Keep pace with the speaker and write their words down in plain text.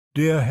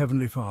Dear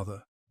Heavenly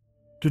Father,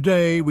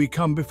 today we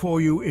come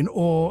before you in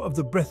awe of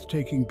the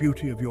breathtaking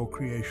beauty of your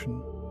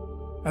creation.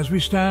 As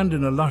we stand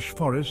in a lush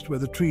forest where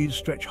the trees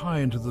stretch high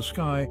into the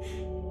sky,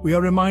 we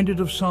are reminded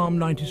of Psalm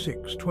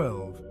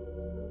 96:12.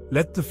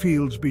 Let the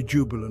fields be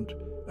jubilant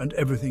and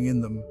everything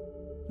in them.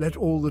 Let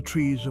all the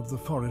trees of the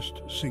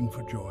forest sing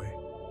for joy.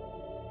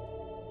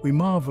 We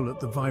marvel at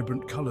the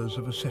vibrant colors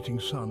of a setting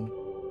sun,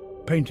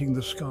 painting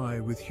the sky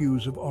with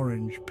hues of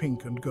orange,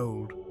 pink and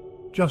gold,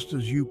 just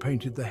as you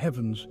painted the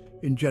heavens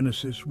in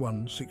Genesis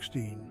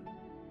 1:16.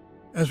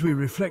 As we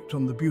reflect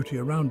on the beauty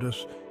around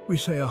us, we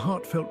say a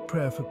heartfelt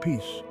prayer for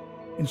peace,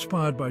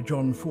 inspired by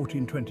John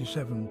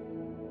 14:27.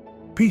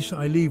 Peace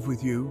I leave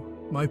with you,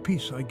 my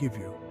peace I give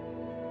you.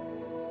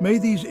 May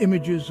these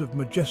images of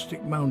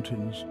majestic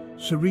mountains,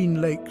 serene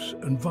lakes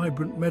and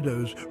vibrant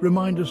meadows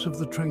remind us of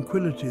the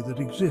tranquility that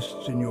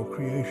exists in your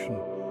creation,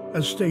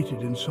 as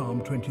stated in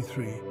Psalm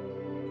 23.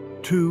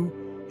 2.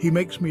 He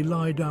makes me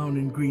lie down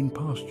in green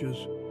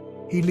pastures.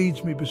 He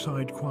leads me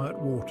beside quiet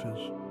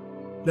waters.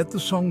 Let the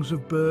songs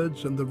of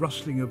birds and the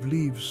rustling of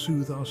leaves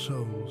soothe our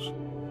souls,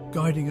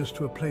 guiding us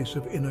to a place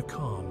of inner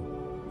calm,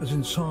 as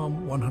in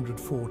Psalm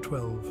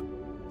 104:12.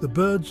 The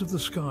birds of the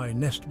sky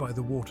nest by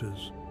the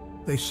waters.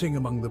 They sing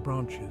among the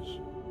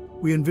branches.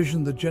 We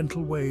envision the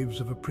gentle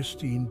waves of a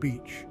pristine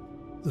beach,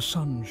 the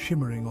sun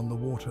shimmering on the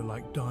water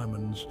like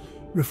diamonds,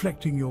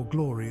 reflecting your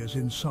glory as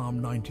in Psalm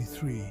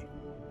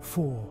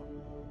 93:4.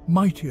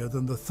 Mightier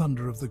than the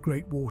thunder of the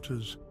great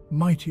waters,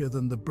 mightier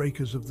than the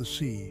breakers of the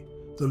sea,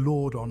 the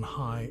Lord on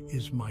high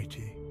is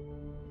mighty.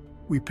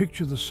 We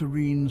picture the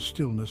serene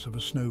stillness of a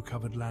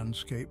snow-covered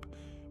landscape,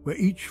 where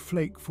each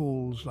flake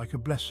falls like a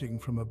blessing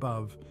from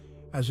above,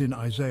 as in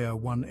Isaiah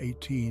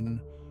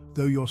 1:18,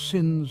 though your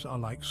sins are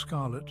like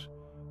scarlet,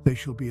 they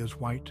shall be as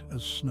white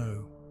as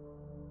snow.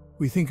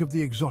 We think of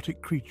the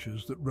exotic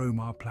creatures that roam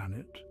our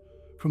planet,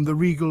 from the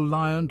regal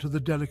lion to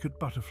the delicate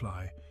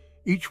butterfly,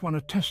 each one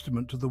a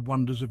testament to the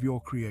wonders of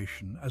your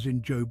creation, as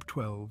in Job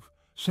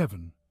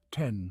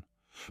 12:7-10.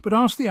 But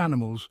ask the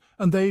animals,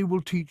 and they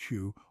will teach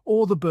you,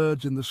 or the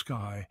birds in the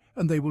sky,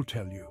 and they will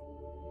tell you.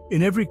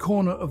 In every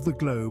corner of the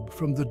globe,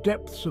 from the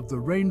depths of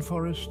the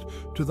rainforest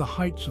to the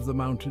heights of the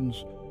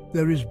mountains,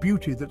 there is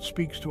beauty that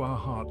speaks to our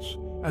hearts,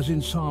 as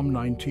in Psalm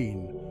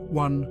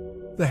 19:1.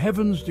 The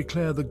heavens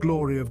declare the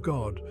glory of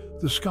God,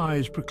 the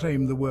skies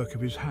proclaim the work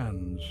of his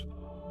hands.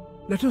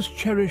 Let us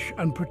cherish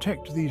and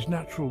protect these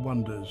natural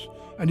wonders,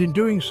 and in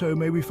doing so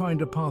may we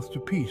find a path to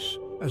peace,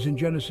 as in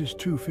Genesis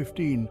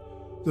 2:15,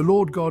 the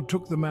Lord God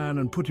took the man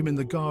and put him in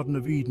the Garden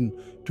of Eden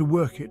to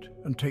work it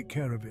and take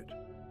care of it.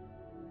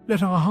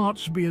 Let our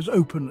hearts be as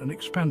open and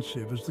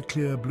expansive as the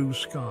clear blue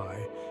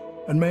sky,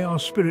 and may our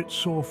spirits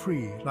soar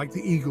free like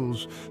the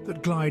eagles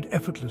that glide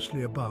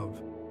effortlessly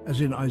above, as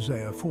in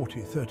Isaiah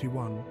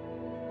 40:31.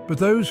 But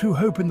those who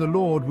hope in the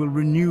Lord will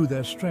renew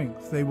their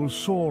strength. They will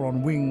soar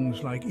on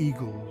wings like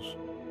eagles.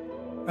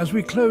 As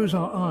we close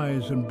our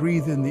eyes and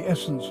breathe in the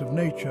essence of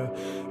nature,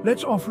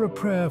 let's offer a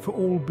prayer for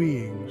all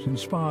beings,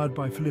 inspired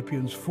by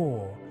Philippians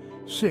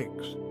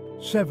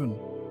 4:6-7.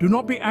 Do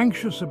not be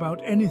anxious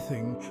about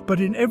anything, but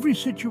in every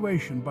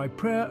situation, by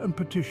prayer and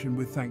petition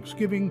with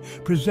thanksgiving,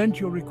 present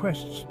your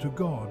requests to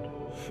God.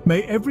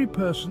 May every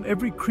person,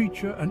 every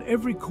creature, and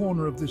every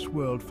corner of this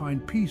world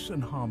find peace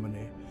and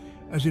harmony,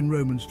 as in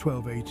Romans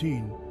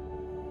 12:18.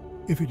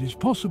 If it is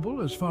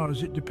possible, as far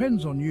as it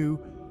depends on you,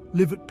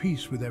 live at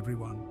peace with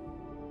everyone.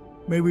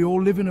 May we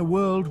all live in a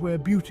world where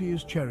beauty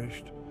is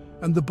cherished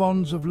and the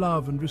bonds of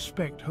love and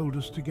respect hold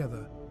us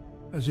together,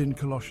 as in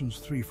Colossians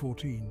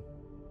 3:14.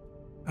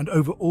 And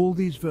over all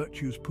these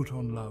virtues put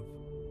on love,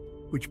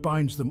 which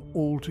binds them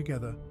all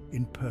together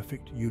in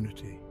perfect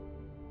unity.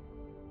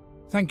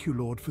 Thank you,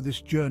 Lord, for this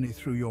journey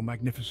through your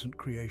magnificent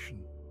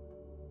creation.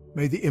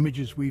 May the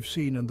images we've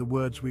seen and the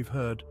words we've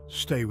heard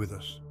stay with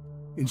us,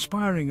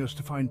 inspiring us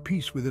to find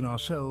peace within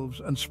ourselves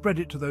and spread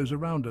it to those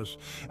around us,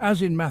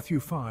 as in Matthew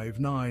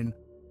 5:9,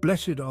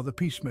 Blessed are the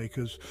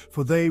peacemakers,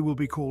 for they will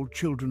be called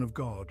children of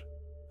God.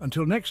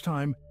 Until next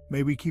time,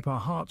 may we keep our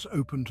hearts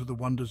open to the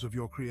wonders of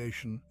your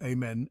creation.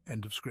 Amen.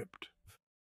 End of script.